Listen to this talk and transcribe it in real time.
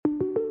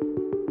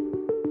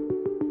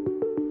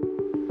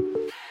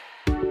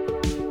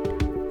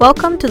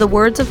Welcome to the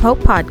Words of Hope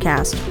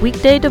podcast,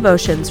 weekday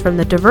devotions from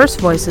the diverse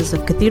voices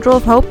of Cathedral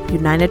of Hope,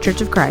 United Church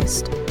of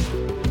Christ.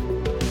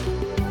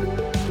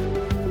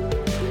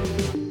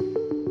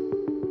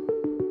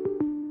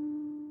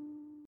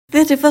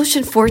 The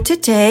devotion for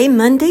today,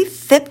 Monday,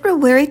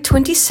 February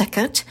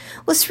 22nd,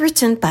 was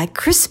written by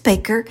Chris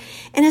Baker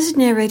and is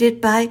narrated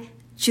by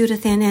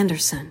Judith Ann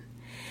Anderson.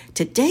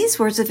 Today's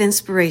words of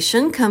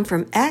inspiration come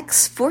from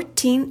Acts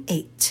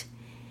 14:8.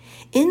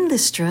 In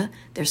Lystra,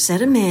 there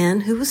sat a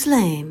man who was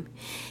lame.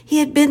 He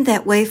had been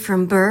that way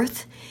from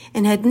birth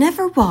and had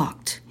never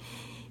walked.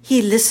 He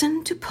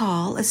listened to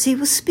Paul as he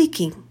was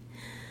speaking.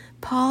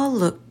 Paul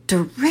looked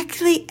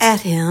directly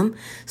at him,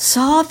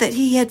 saw that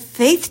he had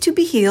faith to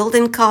be healed,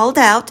 and called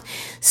out,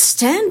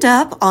 "Stand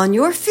up on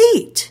your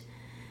feet."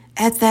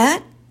 At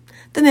that,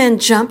 the man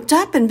jumped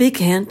up and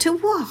began to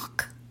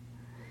walk.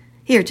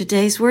 Here are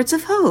today's words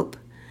of hope.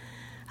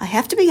 I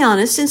have to be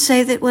honest and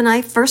say that when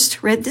I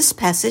first read this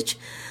passage,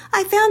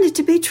 I found it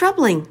to be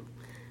troubling.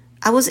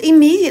 I was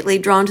immediately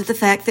drawn to the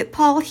fact that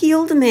Paul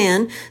healed a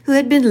man who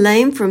had been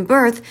lame from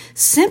birth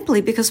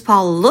simply because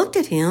Paul looked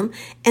at him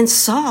and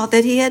saw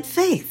that he had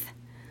faith.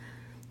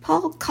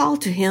 Paul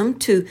called to him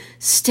to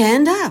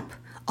stand up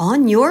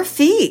on your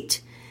feet,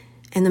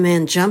 and the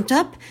man jumped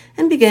up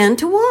and began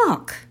to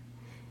walk.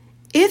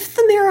 If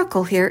the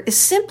miracle here is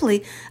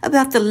simply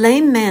about the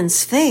lame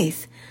man's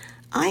faith,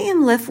 I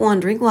am left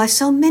wondering why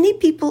so many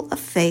people of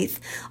faith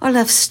are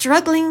left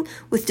struggling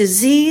with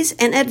disease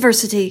and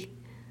adversity.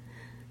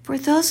 For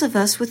those of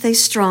us with a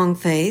strong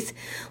faith,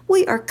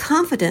 we are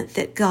confident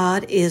that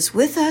God is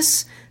with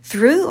us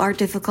through our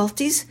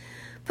difficulties,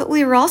 but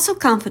we are also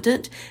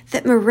confident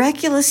that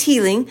miraculous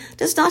healing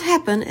does not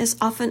happen as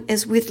often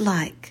as we'd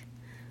like.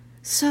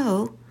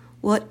 So,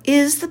 what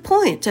is the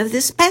point of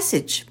this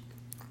passage?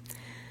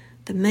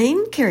 The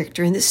main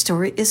character in this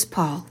story is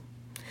Paul.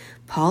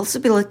 Paul's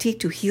ability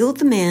to heal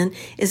the man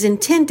is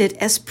intended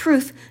as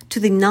proof to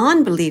the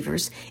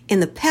non-believers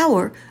in the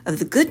power of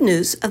the good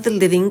news of the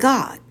living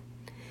God.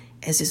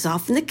 As is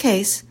often the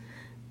case,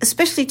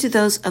 especially to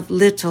those of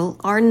little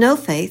or no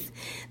faith,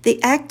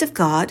 the act of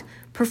God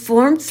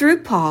performed through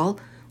Paul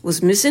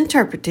was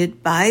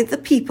misinterpreted by the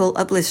people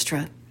of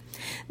Lystra.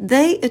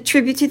 They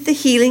attributed the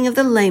healing of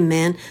the lame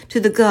man to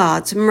the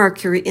gods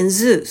Mercury and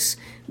Zeus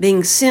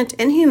being sent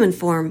in human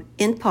form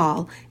in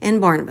Paul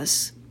and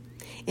Barnabas.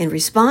 In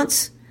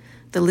response,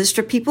 the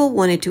Lystra people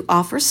wanted to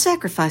offer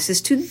sacrifices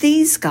to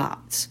these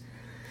gods.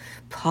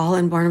 Paul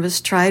and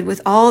Barnabas tried with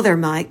all their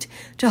might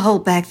to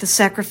hold back the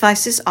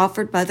sacrifices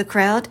offered by the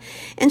crowd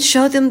and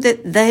show them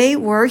that they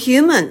were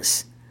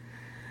humans.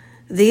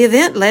 The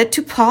event led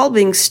to Paul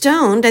being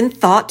stoned and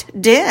thought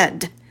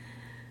dead.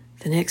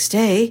 The next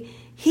day,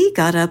 he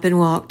got up and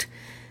walked,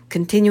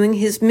 continuing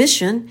his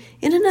mission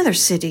in another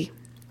city.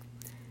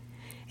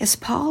 As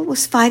Paul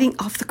was fighting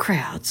off the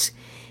crowds,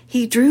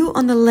 he drew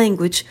on the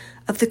language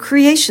of the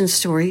creation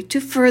story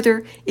to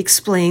further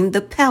explain the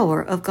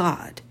power of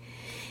God.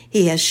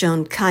 He has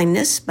shown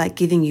kindness by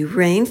giving you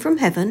rain from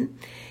heaven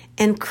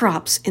and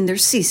crops in their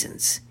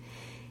seasons.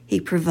 He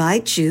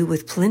provides you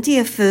with plenty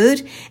of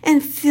food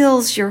and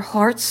fills your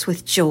hearts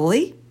with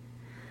joy.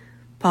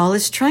 Paul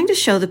is trying to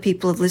show the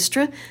people of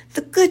Lystra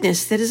the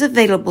goodness that is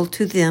available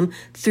to them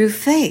through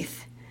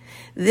faith.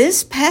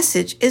 This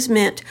passage is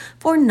meant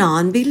for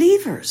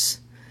non-believers.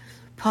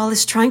 Paul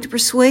is trying to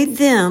persuade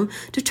them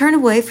to turn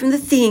away from the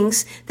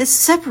things that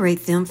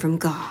separate them from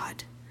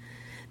God.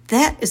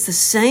 That is the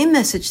same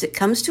message that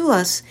comes to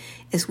us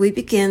as we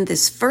begin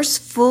this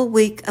first full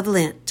week of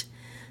Lent.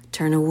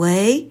 Turn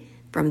away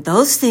from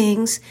those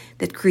things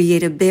that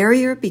create a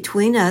barrier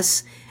between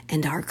us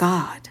and our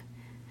God.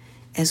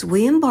 As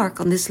we embark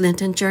on this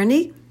Lenten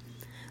journey,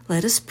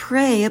 let us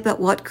pray about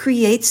what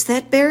creates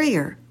that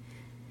barrier.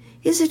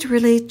 Is it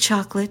really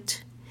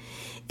chocolate?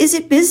 Is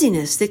it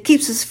busyness that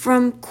keeps us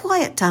from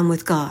quiet time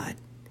with God?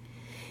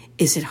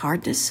 Is it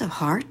hardness of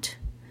heart?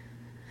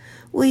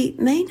 We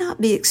may not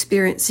be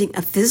experiencing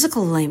a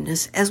physical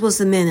lameness, as was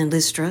the man in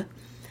Lystra,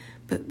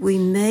 but we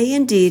may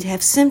indeed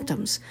have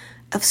symptoms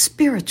of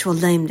spiritual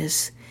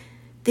lameness,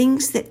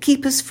 things that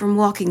keep us from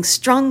walking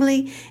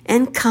strongly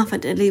and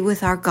confidently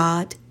with our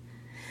God.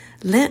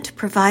 Lent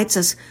provides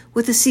us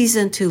with a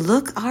season to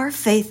look our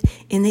faith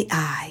in the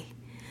eye,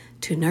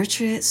 to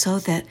nurture it so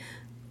that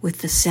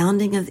with the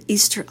sounding of the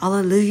Easter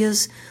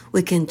Alleluias,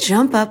 we can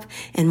jump up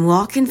and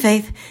walk in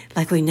faith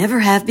like we never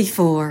have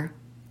before.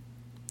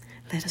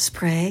 Let us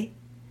pray.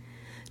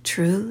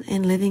 True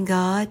and living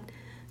God,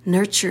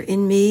 nurture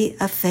in me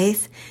a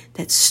faith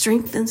that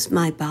strengthens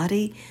my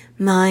body,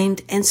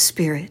 mind, and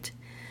spirit,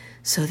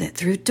 so that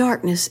through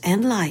darkness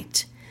and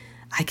light,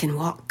 I can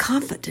walk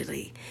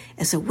confidently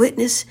as a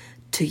witness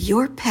to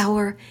your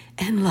power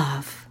and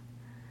love.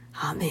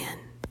 Amen.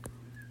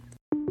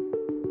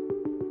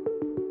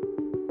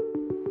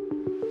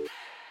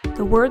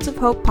 The Words of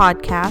Hope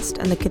podcast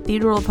and the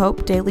Cathedral of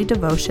Hope daily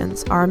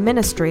devotions are a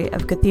ministry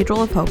of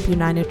Cathedral of Hope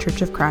United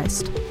Church of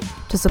Christ.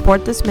 To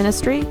support this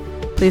ministry,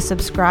 please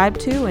subscribe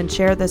to and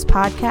share this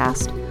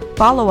podcast,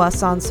 follow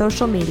us on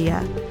social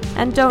media,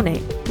 and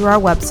donate through our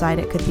website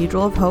at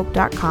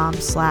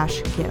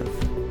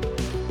cathedralofhope.com/give.